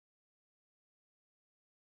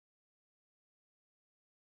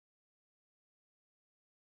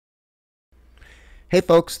Hey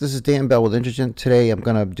folks, this is Dan Bell with Indigent. Today I'm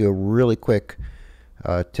going to do a really quick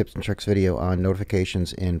tips and tricks video on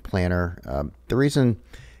notifications in Planner. The reason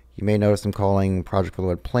you may notice I'm calling Project for the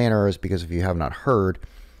Web Planner is because if you have not heard,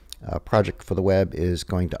 Project for the Web is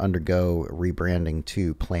going to undergo rebranding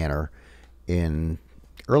to Planner in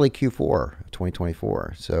early Q4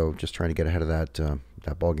 2024. So just trying to get ahead of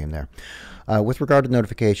that ball game there. With regard to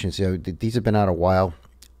notifications, these have been out a while.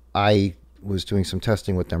 I was doing some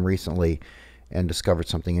testing with them recently and discovered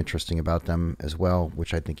something interesting about them as well,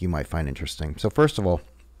 which I think you might find interesting. So first of all,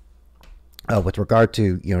 with regard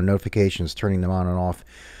to notifications, turning them on and off,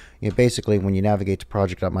 basically when you navigate to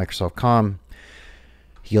project.microsoft.com,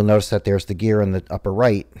 you'll notice that there's the gear in the upper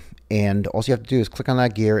right, and all you have to do is click on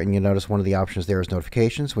that gear, and you'll notice one of the options there is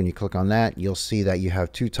notifications. When you click on that, you'll see that you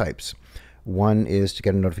have two types. One is to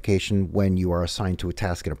get a notification when you are assigned to a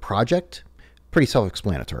task in a project. Pretty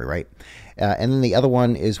self-explanatory, right? And then the other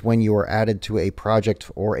one is when you are added to a project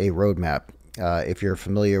or a roadmap. If you're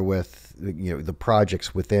familiar with the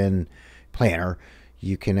projects within Planner,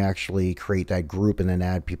 you can actually create that group and then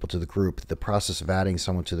add people to the group. The process of adding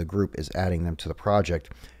someone to the group is adding them to the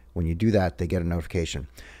project. When you do that, they get a notification.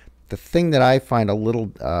 The thing that I find a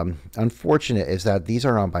little unfortunate is that these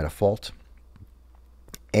are on by default,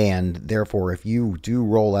 and therefore if you do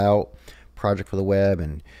roll out Project for the Web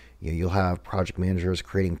and you'll have project managers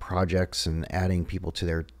creating projects and adding people to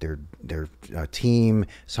their team,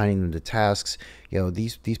 assigning them to tasks.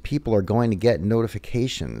 These people are going to get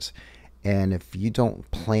notifications, and if you don't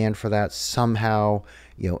plan for that somehow,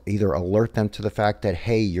 either alert them to the fact that,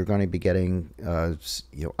 hey, you're going to be getting,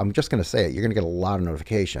 I'm just going to say it, you're going to get a lot of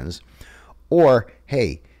notifications, or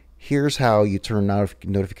hey, here's how you turn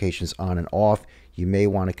notifications on and off. You may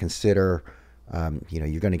want to consider.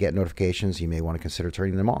 You're going to get notifications. You may want to consider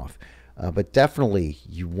turning them off. But definitely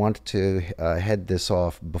you want to head this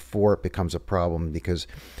off before it becomes a problem, because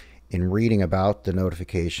in reading about the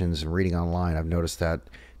notifications and reading online, I've noticed that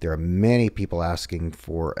there are many people asking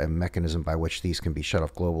for a mechanism by which these can be shut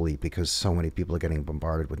off globally because so many people are getting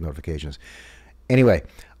bombarded with notifications. Anyway,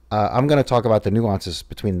 I'm going to talk about the nuances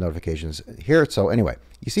between the notifications here. So anyway,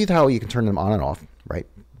 you see how you can turn them on and off, right,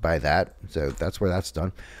 by that. So that's where that's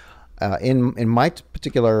done. In my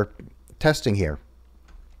particular testing here,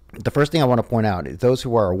 the first thing I want to point out is those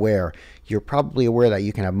who are aware, you're probably aware that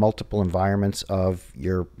you can have multiple environments of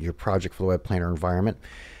your Project for the Web Planner environment.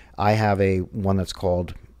 I have one that's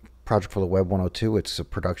called Project for the Web 102. It's a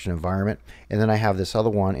production environment. And then I have this other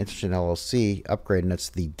one, Indigent LLC Upgrade, and it's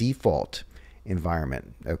the default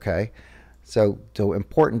environment. Okay, so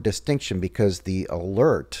important distinction, because the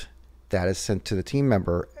alert that is sent to the team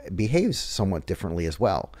member behaves somewhat differently as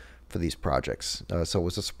well for these projects. So it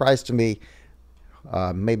was a surprise to me,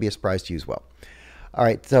 maybe a surprise to you as well. All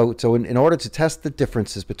right, so in order to test the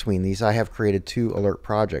differences between these, I have created two alert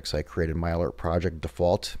projects. I created my alert project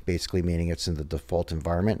default, basically meaning it's in the default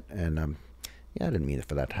environment, and yeah, I didn't mean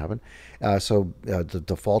for that to happen. The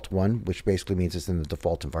default one, which basically means it's in the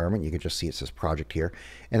default environment. You can just see it says project here.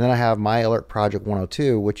 And then I have my alert project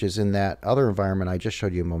 102, which is in that other environment I just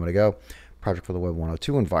showed you a moment ago, Project for the Web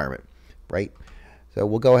 102 environment, right? So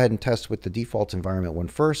we'll go ahead and test with the default environment one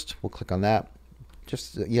first. We'll click on that.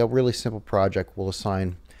 Just really simple project. We'll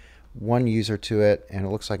assign one user to it, and it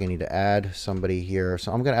looks like I need to add somebody here.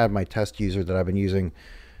 So I'm going to add my test user that I've been using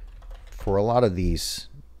for a lot of these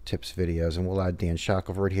tips videos, and we'll add Dan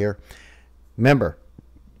Shackelford here. Remember,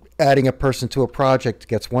 adding a person to a project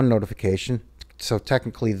gets one notification. So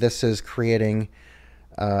technically this is creating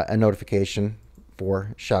a notification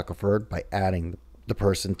for Shackelford by adding the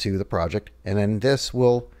person to the project, and then this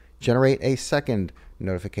will generate a second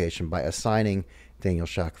notification by assigning Daniel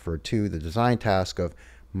Shackelford to the design task of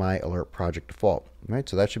my alert project default. Right,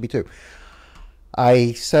 so that should be two.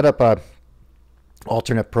 I set up a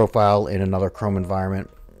alternate profile in another Chrome environment,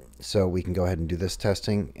 so we can go ahead and do this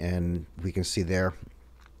testing, and we can see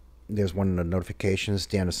there's one of the notifications,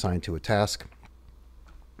 Dan assigned to a task.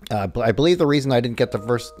 I believe the reason I didn't get the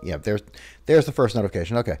first, there's the first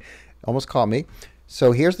notification. Okay, almost caught me.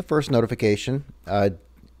 So here's the first notification.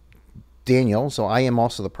 Daniel, so I am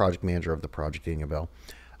also the project manager of the project, Daniel Bell,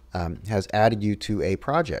 has added you to a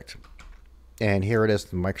project. And here it is,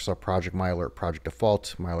 the Microsoft project, my alert project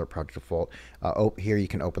default, my alert project default. Here you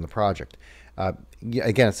can open the project.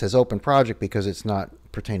 Again, it says open project because it's not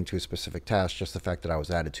pertaining to a specific task, just the fact that I was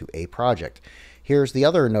added to a project. Here's the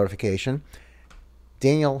other notification.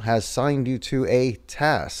 Daniel has signed you to a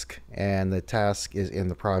task, and the task is in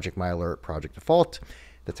the project, my alert project default.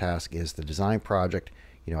 The task is the design project.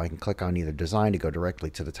 I can click on either design to go directly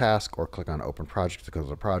to the task, or click on open project to go to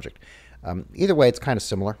the project. Either way, it's kind of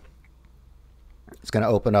similar. It's going to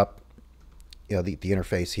open up the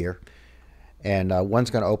interface here. And one's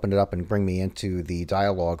going to open it up and bring me into the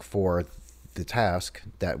dialog for the task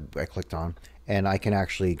that I clicked on. And I can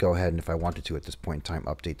actually go ahead and, if I wanted to at this point in time,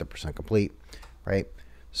 update the percent complete, right?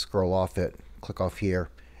 Scroll off it, click off here,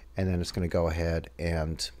 and then it's going to go ahead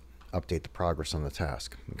and update the progress on the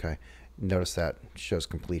task, okay? Notice that shows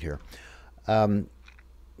complete here. The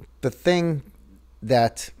thing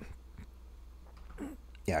that,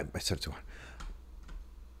 yeah, I set it to 1.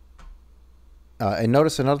 And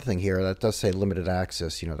notice another thing here that does say limited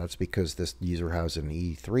access. That's because this user has an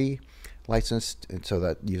E3 license, and so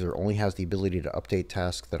that user only has the ability to update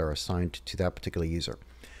tasks that are assigned to that particular user.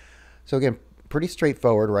 So again, pretty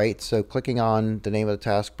straightforward, right? So clicking on the name of the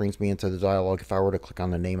task brings me into the dialog. If I were to click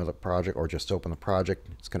on the name of the project or just open the project,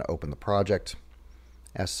 it's going to open the project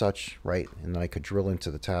as such, right? And then I could drill into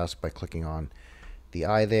the task by clicking on the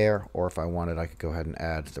I there, or if I wanted, I could go ahead and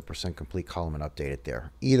add the percent complete column and update it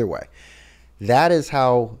there. Either way, that is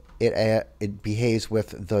how it behaves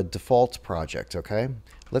with the default project, okay?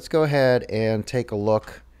 Let's go ahead and take a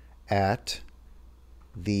look at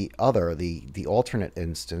the alternate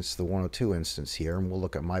instance, the 102 instance here, and we'll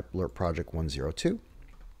look at my alert project 102.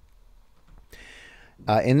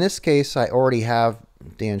 In this case, I already have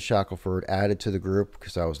Dan Shackelford added to the group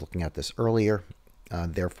because I was looking at this earlier.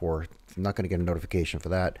 Therefore, I'm not going to get a notification for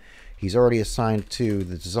that. He's already assigned to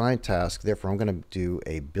the design task. Therefore, I'm going to do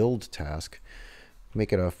a build task.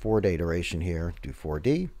 Make it a 4-day duration here. Do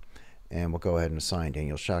 4D. And we'll go ahead and assign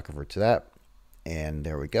Daniel Shackelford to that. And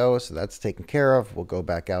there we go. So that's taken care of. We'll go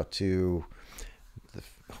back out to the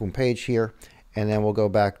home page here. And then we'll go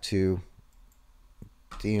back to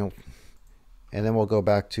Daniel. And then we'll go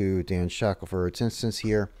back to Dan Shackelford's instance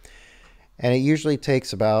here. And it usually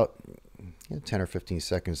takes about 10 or 15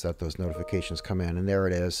 seconds that those notifications come in. And there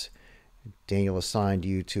it is. Daniel assigned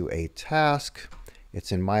you to a task.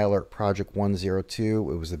 It's in My Alert Project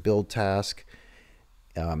 102. It was a build task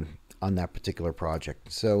on that particular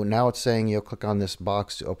project. So now it's saying you'll click on this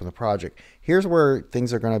box to open the project. Here's where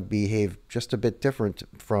things are going to behave just a bit different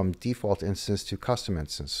from default instance to custom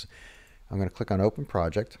instance. I'm going to click on Open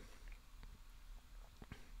Project.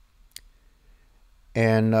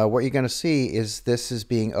 And what you're going to see is this is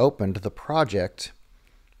being opened, the project,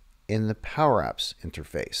 in the Power Apps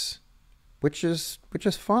interface, which is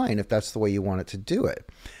fine if that's the way you want it to do it.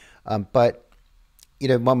 But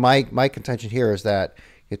my contention here is that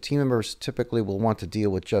your team members typically will want to deal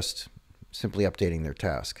with just simply updating their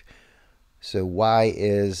task. So why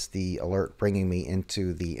is the alert bringing me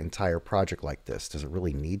into the entire project like this? Does it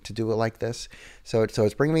really need to do it like this? So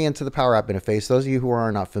it's bringing me into the Power App interface. Those of you who are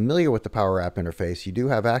not familiar with the Power App interface, you do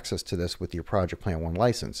have access to this with your Project Plan 1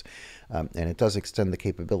 license. And it does extend the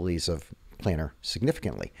capabilities of Planner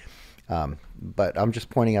significantly. But I'm just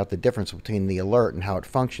pointing out the difference between the alert and how it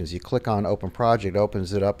functions. You click on Open Project,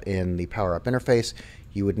 opens it up in the Power App interface.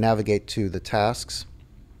 You would navigate to the tasks,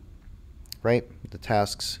 right? The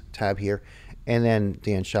tasks tab here. And then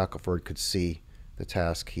Dan Shackelford could see the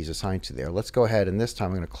task he's assigned to there. Let's go ahead, and this time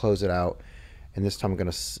I'm going to close it out. And this time I'm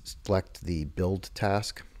going to select the build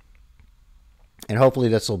task. And hopefully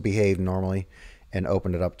this will behave normally and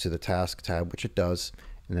open it up to the task tab, which it does.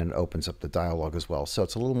 And then it opens up the dialog as well. So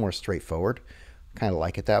it's a little more straightforward. Kind of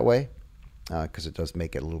like it that way because it does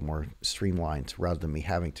make it a little more streamlined rather than me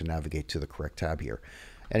having to navigate to the correct tab here.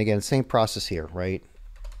 And again, same process here, right?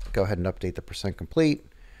 Go ahead and update the percent complete.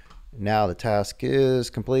 Now the task is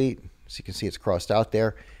complete. So you can see it's crossed out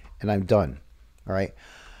there and I'm done. All right.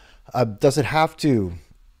 Does it have to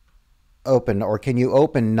open, or can you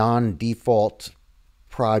open non-default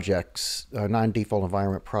projects, non-default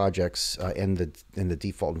environment projects in the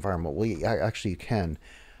default environment? Well, actually you can.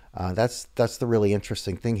 That's the really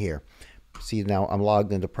interesting thing here. See, now I'm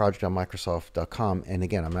logged into project.microsoft.com, and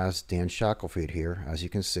again, I'm as Dan Shackelford here, as you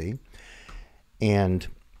can see, and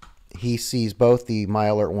he sees both the My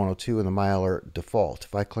Alert 102 and the My Alert default.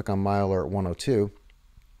 If I click on My Alert 102,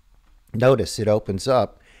 notice it opens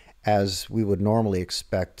up as we would normally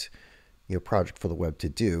expect your project for the web to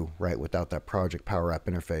do, right, without that Project Power App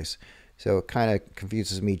interface. So it kind of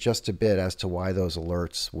confuses me just a bit as to why those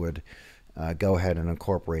alerts would go ahead and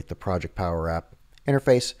incorporate the Project Power App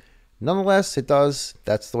interface. Nonetheless, it does.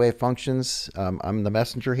 That's the way it functions. I'm the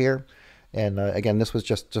messenger here. And again, this was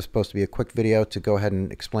just supposed to be a quick video to go ahead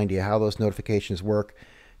and explain to you how those notifications work,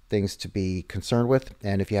 things to be concerned with.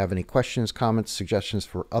 And if you have any questions, comments, suggestions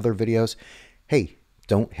for other videos, hey,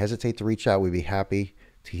 don't hesitate to reach out. We'd be happy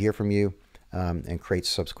to hear from you and create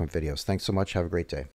subsequent videos. Thanks so much. Have a great day.